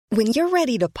When you're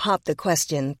ready to pop the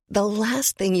question, the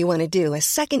last thing you want to do is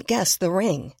second-guess the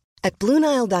ring. At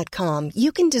BlueNile.com,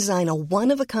 you can design a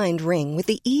one-of-a-kind ring with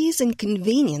the ease and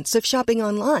convenience of shopping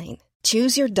online.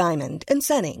 Choose your diamond and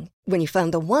setting. When you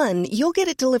find the one, you'll get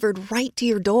it delivered right to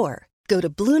your door. Go to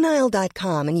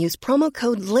BlueNile.com and use promo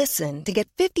code LISTEN to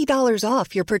get $50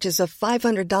 off your purchase of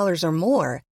 $500 or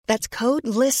more. That's code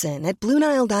LISTEN at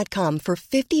BlueNile.com for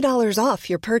 $50 off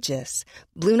your purchase.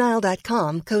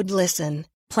 BlueNile.com, code LISTEN.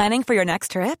 Planning for your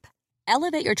next trip?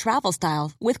 Elevate your travel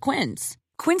style with Quince.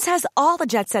 Quince has all the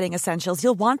jet-setting essentials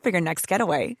you'll want for your next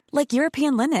getaway, like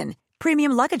European linen,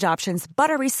 premium luggage options,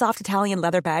 buttery soft Italian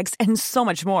leather bags, and so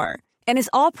much more. And is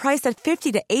all priced at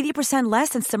 50 to 80% less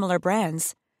than similar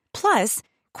brands. Plus,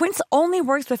 Quince only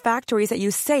works with factories that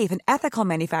use safe and ethical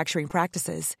manufacturing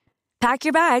practices. Pack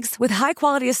your bags with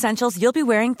high-quality essentials you'll be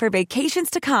wearing for vacations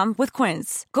to come with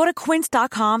Quince. Go to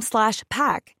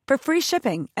quince.com/pack for free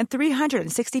shipping and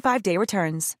 365-day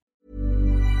returns.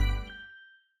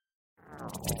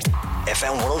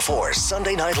 FM 104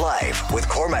 Sunday Night Live with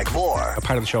Cormac Moore. A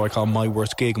part of the show I call My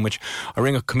Worst Gig, in which I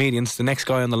ring up comedians. The next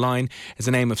guy on the line is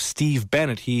the name of Steve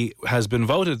Bennett. He has been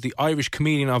voted the Irish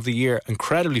Comedian of the Year.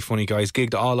 Incredibly funny guy. He's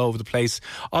gigged all over the place,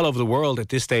 all over the world at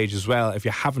this stage as well. If you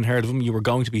haven't heard of him, you were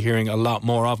going to be hearing a lot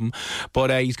more of him.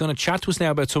 But he's going to chat to us now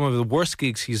about some of the worst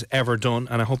gigs he's ever done,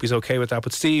 and I hope he's okay with that.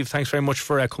 But Steve, thanks very much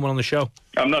for coming on the show.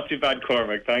 I'm not too bad,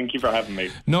 Cormac. Thank you for having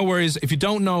me. No worries. If you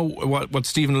don't know what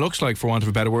Stephen looks like, for want of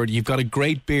a better word, you've got a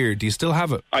great beard. Do you still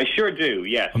have it? I sure do,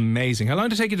 yes. Amazing. How long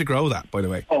did it take you to grow that, by the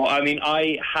way? Oh, I mean,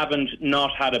 I haven't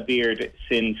not had a beard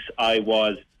since I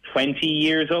was 20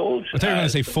 years old. I thought you were going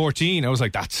to say 14. I was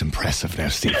like, that's impressive now,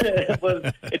 Steve. Well,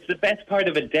 it's the best part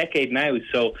of a decade now,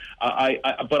 so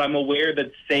but I'm aware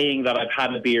that saying that I've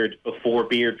had a beard before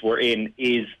beards were in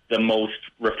is the most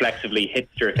reflexively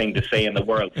hipster thing to say in the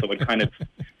world, so it kind of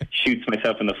shoots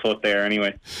myself in the foot there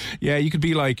anyway. Yeah, you could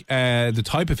be like the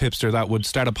type of hipster that would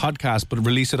start a podcast but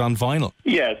release it on vinyl.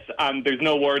 Yes, and there's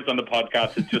no words on the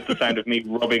podcast. It's just the sound of me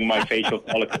rubbing my facial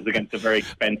follicles against a very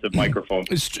expensive microphone.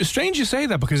 It's strange you say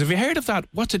that, because have you heard of that?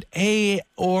 What's it? ASMR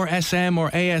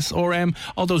or ASRM?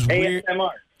 All those weird...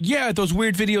 ASMR. Yeah, those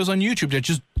weird videos on YouTube that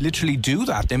just literally do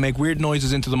that. They make weird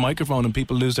noises into the microphone and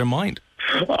people lose their mind.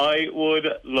 I would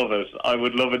love it. I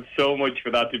would love it so much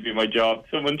for that to be my job.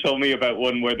 Someone told me about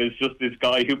one where there's just this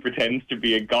guy who pretends to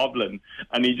be a goblin,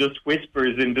 and he just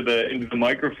whispers into the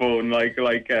microphone like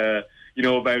you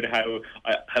know, about how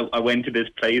I went to this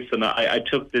place and I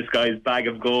took this guy's bag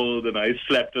of gold and I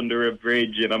slept under a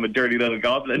bridge and I'm a dirty little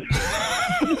goblin.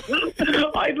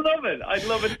 I'd love it. I'd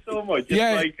love it so much. It's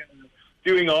like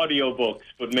doing audiobooks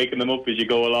but making them up as you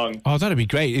go along. Oh, that'd be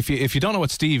great. If you don't know what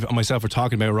Steve and myself are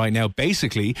talking about right now,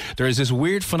 basically there is this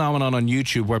weird phenomenon on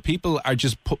YouTube where people are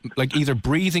just either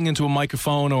breathing into a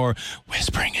microphone or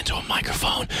whispering into a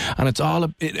microphone, and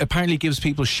it apparently gives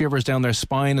people shivers down their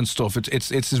spine and stuff. It's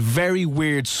this very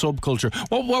weird subculture.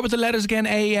 What were the letters again?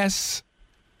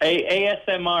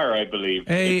 ASMR, I believe.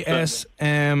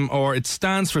 ASM, or it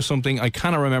stands for something. I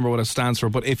cannot remember what it stands for,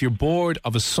 but if you're bored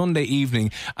of a Sunday evening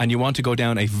and you want to go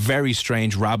down a very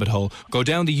strange rabbit hole, go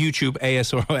down the YouTube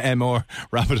ASMR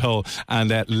rabbit hole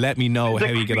and let me know how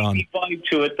you get on. There's a creepy vibe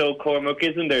to it though, Cormac,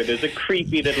 isn't there? There's a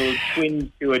creepy little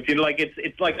twinge to it. You know, like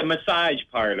it's like a massage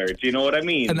parlour. Do you know what I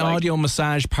mean? An audio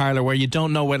massage parlour where you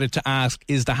don't know whether to ask,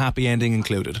 is the happy ending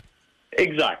included?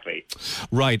 Exactly.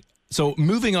 Right. So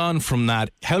moving on from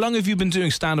that, how long have you been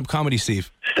doing stand-up comedy, Steve?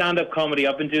 Stand-up comedy,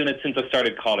 I've been doing it since I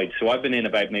started college, so I've been in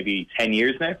about maybe 10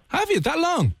 years now. Have you? That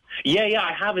long? Yeah,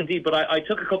 I have indeed, but I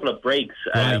took a couple of breaks.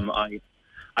 Right.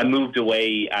 I moved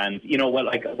away, and, you know, well,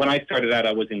 like when I started out,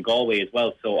 I was in Galway as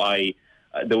well, so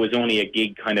there was only a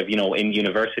gig kind of, you know, in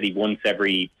university once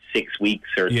every 6 weeks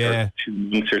or 2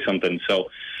 months or something, so...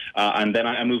 and then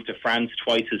I moved to France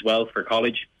twice as well for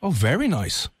college. Oh, very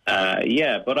nice.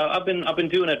 Yeah, but I've been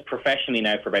doing it professionally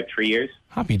now for about 3 years.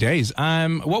 Happy days.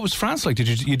 What was France like?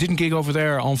 You didn't gig over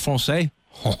there en français?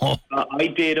 I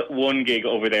did one gig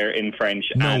over there in French.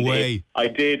 No way. I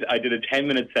did a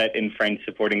 10-minute set in French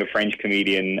supporting a French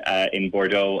comedian in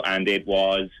Bordeaux, and it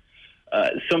was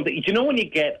something. Do you know when you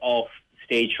get off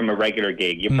stage from a regular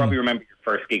gig, you probably remember your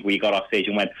first gig where you got off stage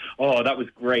and went, oh, that was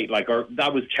great, like, or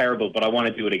that was terrible, but I want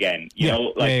to do it again. You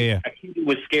know, like a kid who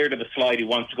was scared of the slide who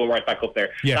wants to go right back up there.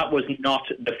 That was not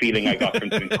the feeling I got from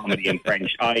doing comedy in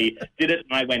French. I did it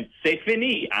and I went, c'est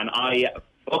fini, and I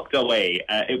fucked away.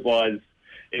 It was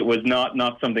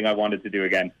not something I wanted to do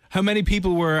again. How many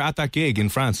people were at that gig in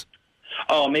France?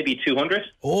 Oh, maybe 200.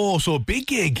 Oh, so a big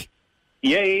gig.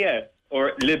 Yeah.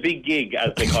 or Le Big Gig,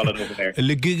 as they call it over there.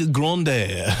 Le Gig Grande.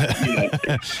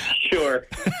 Yeah, sure.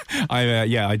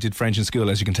 I did French in school,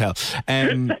 as you can tell.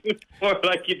 More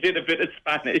like you did a bit of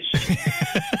Spanish.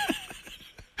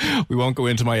 We won't go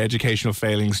into my educational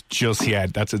failings just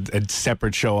yet. That's a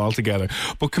separate show altogether.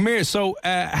 But come here. So,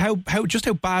 how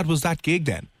bad was that gig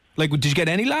then? Like, did you get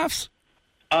any laughs?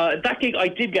 That gig, I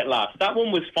did get laughs. That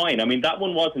one was fine. I mean, that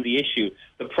one wasn't the issue.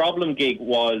 The problem gig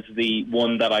was the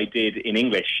one that I did in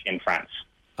English in France.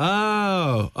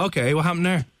 Oh, okay. What happened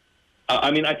there?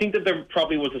 I mean, I think that there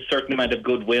probably was a certain amount of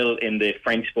goodwill in the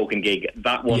French-spoken gig.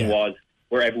 That one was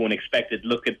where everyone expected,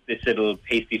 look at this little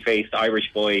pasty-faced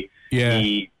Irish boy. Yeah.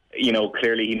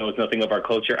 Clearly he knows nothing of our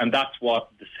culture. And that's what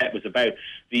the set was about.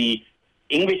 The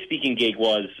English-speaking gig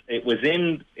was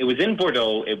in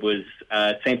Bordeaux. It was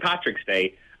St. Patrick's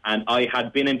Day. And I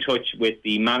had been in touch with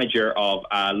the manager of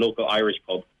a local Irish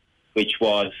pub, which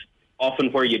was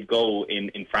often where you'd go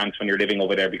in France when you're living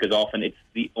over there, because often it's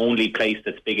the only place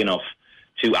that's big enough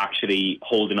to actually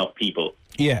hold enough people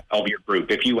of your group.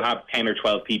 If you have 10 or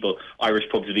 12 people, Irish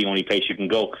pubs are the only place you can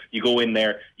go. You go in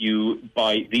there, you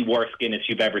buy the worst Guinness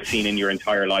you've ever seen in your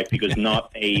entire life, because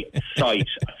not a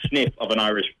sniff of an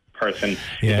Irish person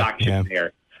is actually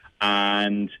there.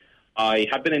 And I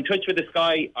had been in touch with this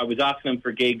guy. I was asking him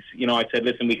for gigs. I said,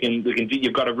 listen, we can do,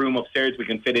 you've got a room upstairs, we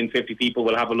can fit in 50 people,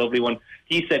 we'll have a lovely one.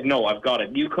 He said, no, I've got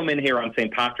it. You come in here on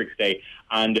St. Patrick's Day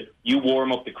and you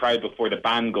warm up the crowd before the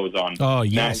band goes on. Oh,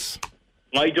 yes.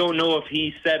 Now, I don't know if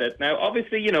he said it. Now,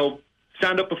 obviously,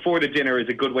 stand up before the dinner is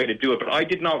a good way to do it, but I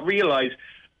did not realise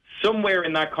somewhere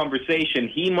in that conversation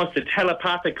he must have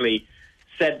telepathically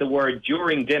said the word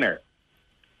during dinner.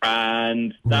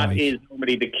 And that is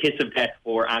normally the kiss of death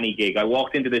for any gig. I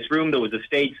walked into this room, there was a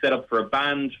stage set up for a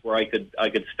band where I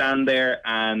could stand there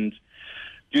and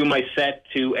do my set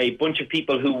to a bunch of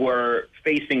people who were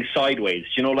facing sideways.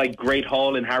 Like Great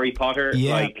Hall in Harry Potter?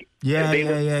 Yeah.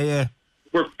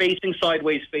 Were facing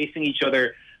sideways, facing each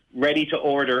other, ready to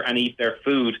order and eat their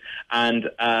food. And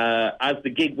as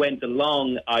the gig went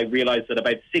along, I realised that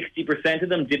about 60% of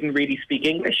them didn't really speak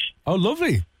English. Oh,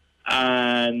 lovely.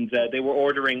 And they were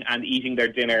ordering and eating their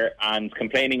dinner and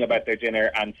complaining about their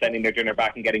dinner and sending their dinner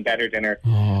back and getting better dinner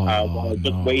while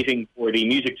just waiting for the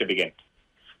music to begin.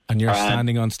 And you're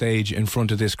standing on stage in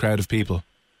front of this crowd of people.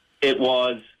 It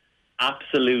was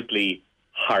absolutely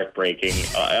heartbreaking.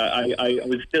 I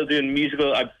was still doing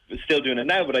musical. I'm still doing it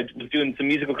now, but I was doing some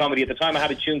musical comedy at the time. I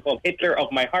had a tune called Hitler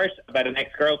of My Heart about an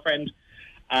ex-girlfriend.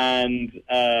 And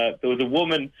there was a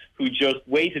woman who just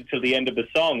waited till the end of the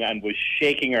song and was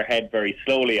shaking her head very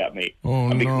slowly at me.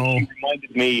 And because she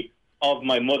reminded me of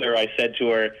my mother, I said to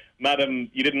her, Madam,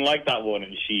 you didn't like that one?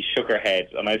 And she shook her head.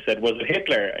 And I said, was it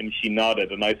Hitler? And she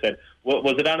nodded. And I said,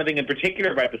 was it anything in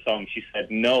particular about the song? She said,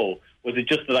 no. Was it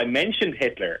just that I mentioned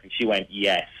Hitler? And she went,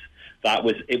 yes.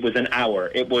 It was an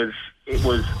hour. It was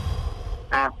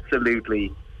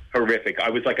absolutely horrific. I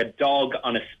was like a dog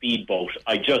on a speedboat.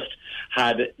 I just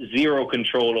had zero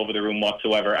control over the room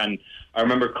whatsoever. And I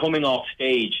remember coming off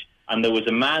stage and there was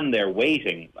a man there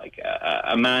waiting, like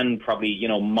a man probably,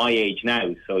 my age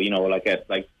now. So,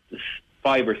 like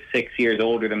 5 or 6 years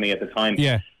older than me at the time.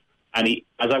 Yeah. And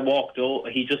as I walked over,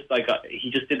 he just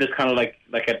did this kind of like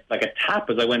a tap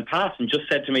as I went past and just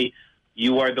said to me,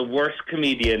 "You are the worst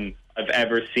comedian I've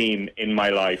ever seen in my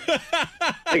life."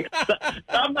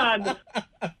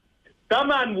 That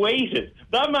man waited.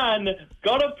 That man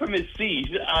got up from his seat,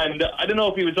 and I don't know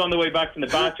if he was on the way back from the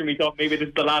bathroom. He thought maybe this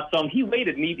is the last song. He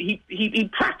waited, and he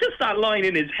practiced that line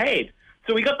in his head.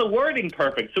 So he got the wording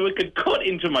perfect, so it could cut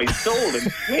into my soul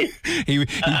and twist. He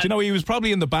was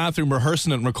probably in the bathroom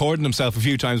rehearsing it and recording himself a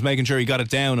few times, making sure he got it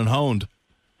down and honed.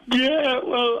 Yeah,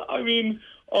 well, I mean,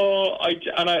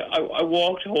 I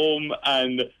walked home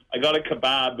and I got a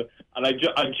kebab, and I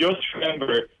just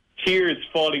remember tears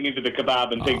falling into the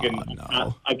kebab and thinking,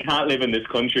 no. I can't live in this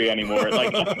country anymore.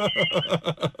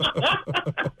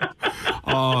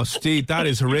 Oh, Steve, that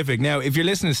is horrific. Now, if you're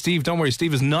listening to Steve, don't worry.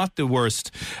 Steve is not the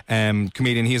worst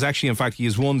comedian. He is actually, in fact, he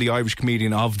has won the Irish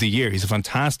Comedian of the Year. He's a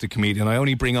fantastic comedian. I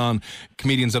only bring on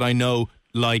comedians that I know,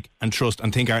 like and trust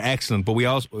and think are excellent, but we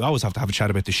always have to have a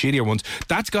chat about the shittier ones.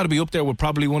 That's got to be up there with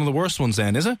probably one of the worst ones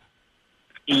then, is it?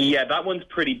 Yeah, that one's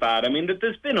pretty bad. I mean,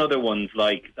 there's been other ones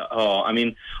like,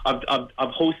 I've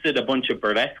hosted a bunch of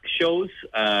burlesque shows,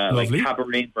 like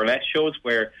cabaret burlesque shows,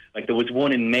 where like there was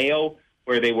one in Mayo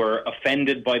where they were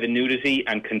offended by the nudity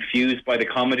and confused by the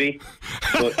comedy,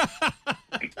 but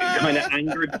kind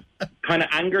of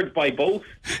angered by both.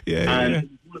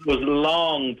 And one of those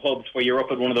long pubs where you're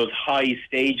up at one of those high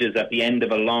stages at the end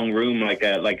of a long room, like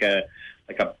a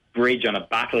bridge on a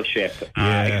battleship.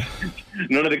 Yeah.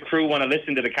 None of the crew want to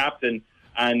listen to the captain,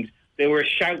 and they were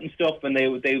shouting stuff, and they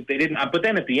didn't. But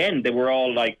then at the end, they were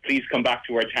all like, "Please come back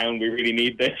to our town. We really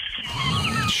need this."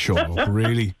 Shut up,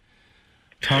 really?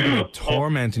 Talking about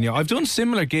tormenting you. I've done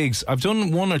similar gigs. I've done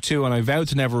one or two, and I vowed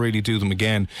to never really do them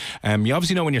again. You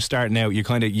obviously know when you're starting out,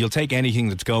 you'll take anything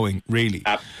that's going, really.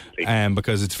 Absolutely.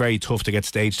 Because it's very tough to get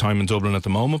stage time in Dublin at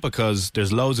the moment, because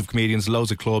there's loads of comedians,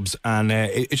 loads of clubs, and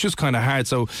it's just kind of hard.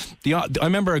 So I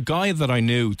remember a guy that I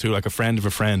knew through like a friend of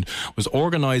a friend was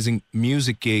organising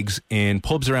music gigs in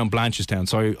pubs around Blanchardstown.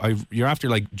 So you're after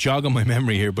like jogging my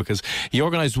memory here, because he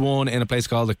organised one in a place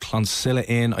called the Clonsilla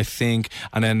Inn, I think,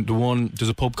 and then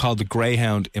there's a pub called the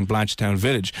Greyhound in Blanchardstown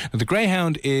Village. Now, the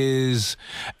Greyhound is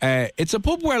it's a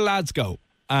pub where lads go,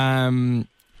 and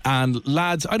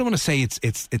lads, I don't want to say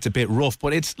it's a bit rough,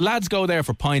 but it's lads go there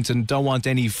for pints and don't want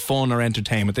any fun or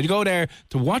entertainment. They go there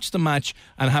to watch the match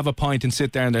and have a pint and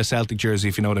sit there in their Celtic jersey,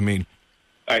 if you know what I mean.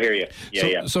 I hear you.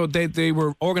 Yeah. So they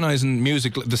were organising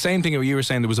music, the same thing that you were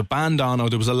saying. There was a band on, or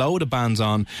there was a load of bands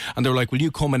on, and they were like, "Will you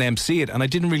come and MC it?" And I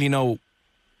didn't really know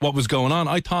what was going on.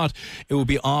 I thought it would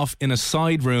be off in a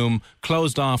side room,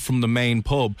 closed off from the main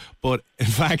pub, but in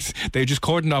fact they just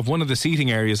cordoned off one of the seating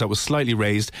areas that was slightly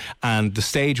raised, and the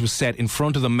stage was set in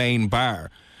front of the main bar.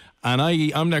 And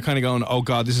I'm there kind of going, oh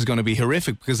God, this is going to be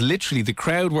horrific, because literally the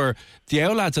crowd were the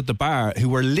old lads at the bar who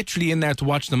were literally in there to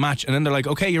watch the match, and then they're like,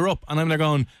 okay, you're up, and I'm there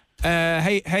going,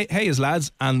 hey as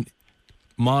lads, and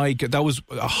my God, that was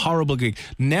a horrible gig.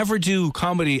 Never do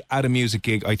comedy at a music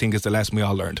gig, I think, is the lesson we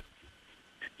all learned.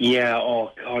 Yeah,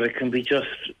 oh God, it can be just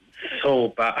so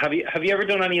bad. Have you ever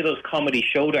done any of those comedy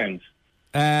showdowns?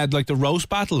 Like the roast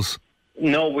battles?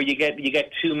 No, where you get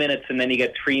 2 minutes and then you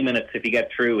get 3 minutes if you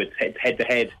get through. It's head to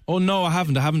head. Oh no, I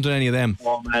haven't done any of them.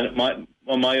 Oh man,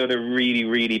 my other really,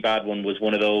 really bad one was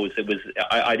one of those. It was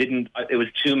it was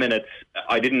 2 minutes.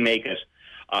 I didn't make it.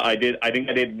 I think I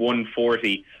did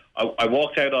 140. I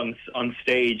walked out on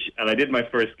stage and I did my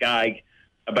first gag.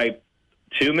 About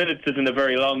 2 minutes isn't a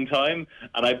very long time,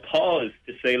 and I paused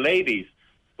to say ladies,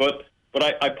 but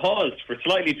I paused for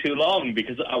slightly too long,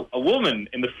 because a woman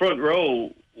in the front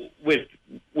row with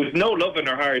no love in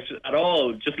her heart at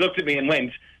all just looked at me and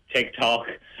went, TikTok.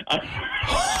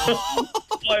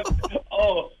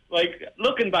 Like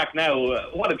looking back now,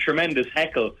 what a tremendous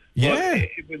heckle. Yeah.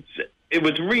 But it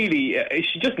was really,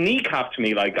 she just kneecapped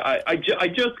me. Like I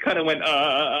just kind of went,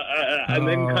 and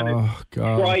then kind of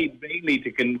tried vainly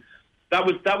to That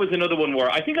was another one where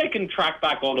I think I can track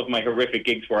back all of my horrific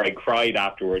gigs where I cried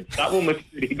afterwards. That one was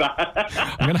pretty bad.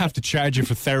 I'm going to have to charge you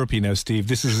for therapy now, Steve.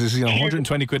 This is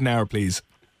 120 quid an hour, please.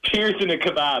 Tears in a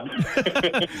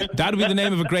kebab. That would be the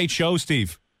name of a great show,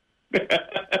 Steve.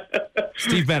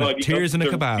 Steve Bennett, Tears in a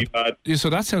Kebab. So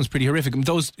that sounds pretty horrific.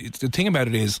 The thing about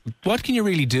it is, what can you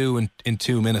really do in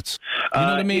 2 minutes? You know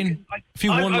what I mean? A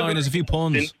few one-liners, a few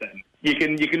puns. You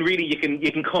can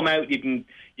come out.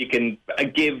 You can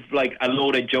give like a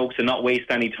load of jokes and not waste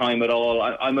any time at all.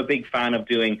 I'm a big fan of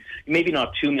doing maybe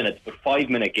not 2 minutes, but 5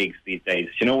 minute gigs these days.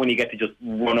 You know, when you get to just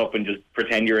run up and just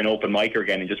pretend you're an open micer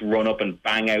again and just run up and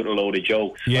bang out a load of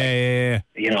jokes. Yeah.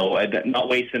 You know, not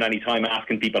wasting any time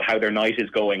asking people how their night is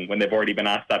going when they've already been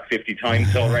asked that 50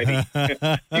 times already. You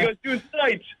guys doing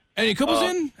tonight? Any couples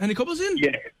in?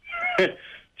 Yeah.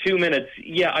 2 minutes.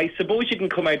 Yeah, I suppose you can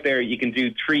come out there, you can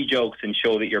do 3 jokes and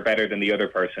show that you're better than the other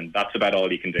person. That's about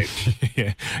all you can do.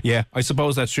 Yeah, I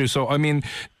suppose that's true. So, I mean,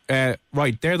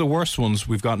 right, they're the worst ones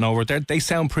we've gotten over. They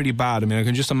sound pretty bad. I mean, I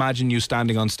can just imagine you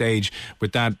standing on stage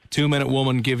with that 2 minute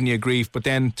woman giving you grief, but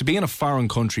then to be in a foreign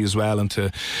country as well and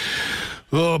to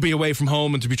be away from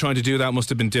home and to be trying to do that must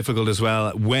have been difficult as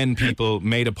well when people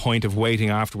made a point of waiting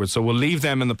afterwards. So we'll leave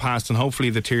them in the past, and hopefully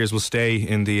the tears will stay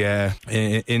in the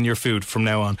in your food from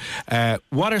now on.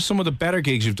 What are some of the better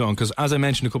gigs you've done? Because as I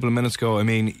mentioned a couple of minutes ago, I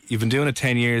mean, you've been doing it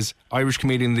 10 years, Irish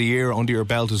Comedian of the Year under your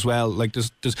belt as well. Like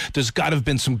there's got to have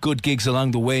been some good gigs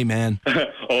along the way, man.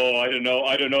 I don't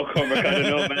know, Cormac. I don't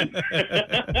know, man.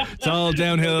 It's all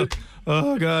downhill.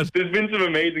 Oh, God. There's been some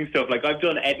amazing stuff. Like, I've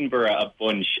done Edinburgh a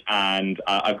bunch, and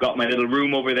I've got my little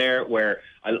room over there where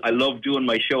I love doing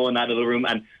my show in that little room,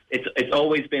 and it's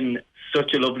always been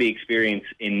such a lovely experience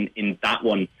in that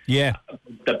one. Yeah.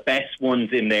 The best ones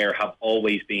in there have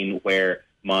always been where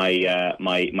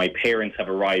my parents have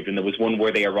arrived, and there was one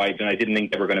where they arrived and I didn't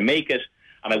think they were going to make it,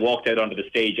 and I walked out onto the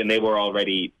stage and they were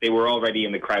already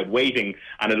in the crowd waiting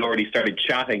and had already started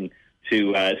chatting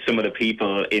to some of the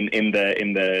people in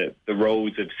the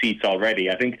rows of seats already.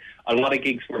 I think a lot of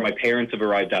gigs where my parents have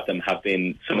arrived at them have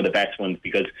been some of the best ones,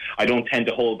 because I don't tend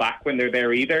to hold back when they're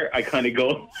there either. I kind of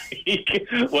go,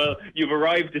 well, you've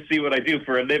arrived to see what I do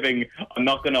for a living. I'm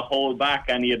not going to hold back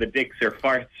any of the dicks or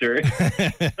farts or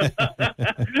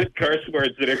curse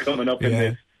words that are coming up in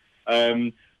this.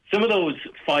 Some of those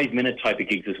 5-minute type of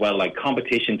gigs as well, like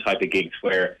competition type of gigs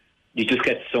where you just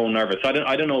get so nervous. I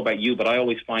don't know about you, but I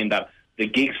always find that the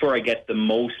gigs where I get the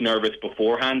most nervous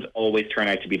beforehand always turn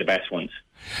out to be the best ones.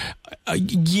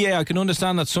 Yeah, I can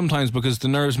understand that sometimes, because the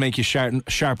nerves make you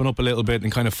sharpen up a little bit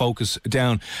and kind of focus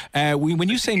down. When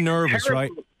you say nervous,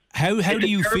 right, how do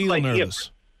you feel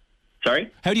nervous?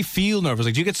 Sorry? How do you feel nervous?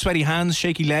 Like, do you get sweaty hands,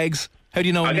 shaky legs? How do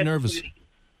you know when you're nervous?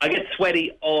 I get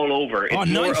sweaty all over. It's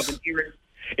nice.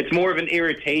 It's more of an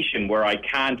irritation where I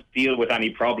can't deal with any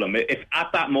problem. If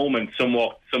at that moment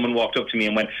someone walked up to me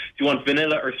and went, "Do you want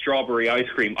vanilla or strawberry ice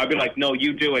cream?" I'd be like, "No,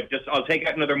 you do it. I'll take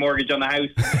out another mortgage on the house.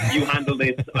 You handle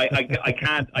this." I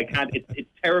can't. It's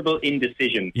terrible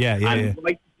indecision. Yeah.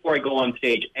 Right before I go on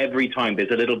stage, every time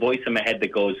there's a little voice in my head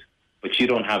that goes, "But you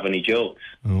don't have any jokes."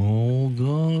 Oh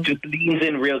God! Just leans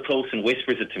in real close and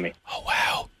whispers it to me. Oh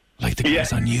wow! Like the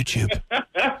guys on YouTube.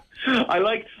 I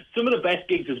like some of the best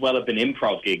gigs as well have been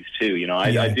improv gigs too. You know,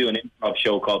 I do an improv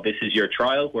show called This Is Your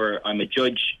Trial, where I'm a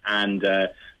judge and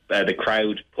the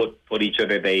crowd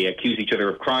they accuse each other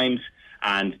of crimes,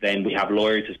 and then we have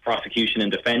lawyers as prosecution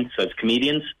and defense as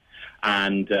comedians,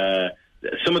 and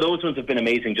some of those ones have been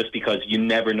amazing just because you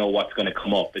never know what's going to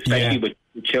come up, especially with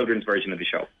the children's version of the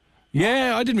show.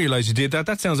 Yeah, I didn't realise you did that.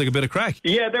 That sounds like a bit of crack.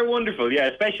 Yeah, they're wonderful. Yeah,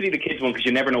 especially the kids one, because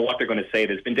you never know what they're going to say.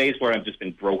 There's been days where I've just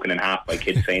been broken in half by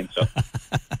kids saying stuff.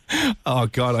 Oh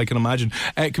God, I can imagine.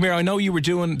 Come here, I know you were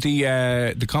doing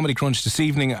the Comedy Crunch this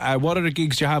evening. What other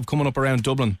gigs do you have coming up around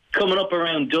Dublin? Coming up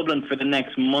around Dublin for the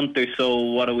next month or so,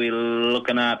 what are we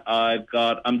looking at?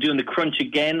 I'm doing the Crunch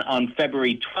again on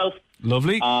February 12th.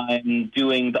 Lovely. I'm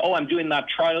doing that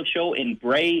trial show in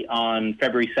Bray on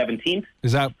February 17th.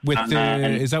 Is that with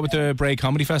the Bray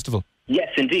Comedy Festival? Yes,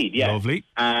 indeed. Yeah. Lovely.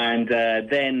 And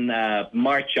then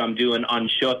March, I'm doing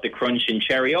Unshut, the Crunch in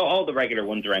Cherry, all the regular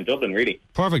ones around Dublin, really.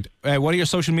 Perfect. What are your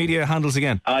social media handles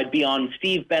again? I'd be on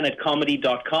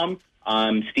SteveBennettComedy.com.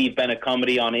 I'm Steve Bennett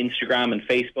Comedy on Instagram and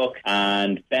Facebook,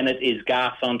 and Bennett is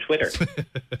Gas on Twitter.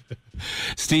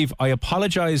 Steve, I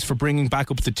apologise for bringing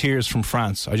back up the tears from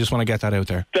France. I just want to get that out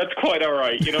there. That's quite all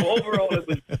right. You know, overall,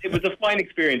 it was a fine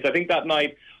experience. I think that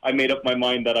night I made up my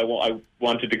mind that I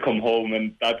wanted to come home,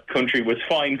 and that country was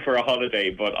fine for a holiday,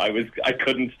 but I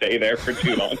couldn't stay there for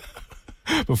too long.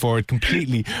 Before it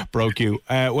completely broke you.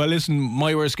 Well, listen,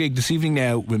 my worst gig this evening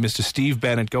now with Mr. Steve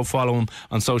Bennett. Go follow him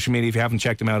on social media if you haven't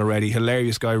checked him out already.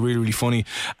 Hilarious guy, really, really funny.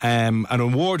 An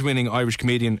award-winning Irish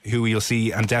comedian who you'll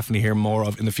see and definitely hear more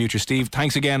of in the future. Steve,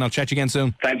 thanks again. I'll chat you again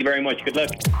soon. Thank you very much. Good luck.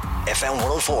 FM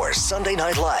 104 Sunday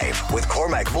Night Live with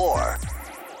Cormac Moore.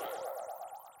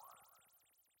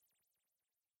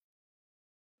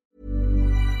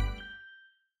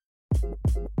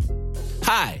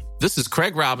 Hi, this is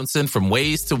Craig Robinson from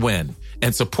Ways to Win,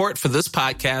 and support for this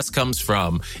podcast comes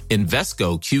from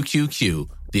Invesco QQQ,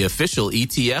 the official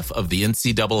ETF of the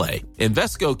NCAA.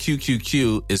 Invesco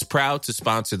QQQ is proud to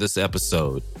sponsor this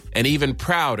episode, and even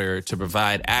prouder to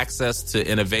provide access to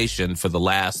innovation for the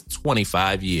last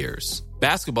 25 years.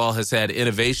 Basketball has had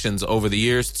innovations over the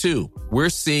years, too. We're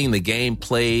seeing the game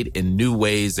played in new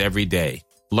ways every day.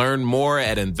 Learn more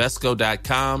at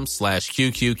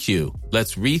Invesco.com/QQQ.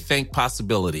 Let's rethink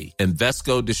possibility.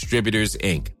 Invesco Distributors,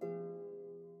 Inc.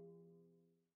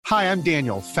 Hi, I'm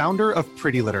Daniel, founder of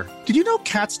Pretty Litter. Did you know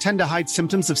cats tend to hide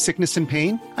symptoms of sickness and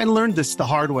pain? I learned this the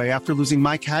hard way after losing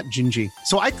my cat, Gingy.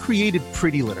 So I created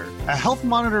Pretty Litter, a health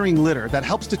monitoring litter that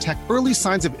helps detect early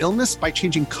signs of illness by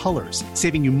changing colors,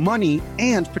 saving you money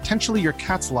and potentially your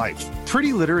cat's life.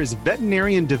 Pretty Litter is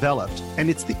veterinarian developed,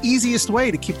 and it's the easiest way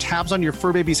to keep tabs on your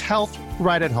fur baby's health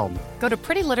right at home. Go to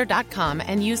prettylitter.com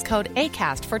and use code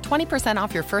ACAST for 20%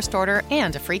 off your first order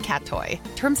and a free cat toy.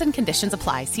 Terms and conditions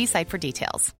apply. See site for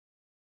details.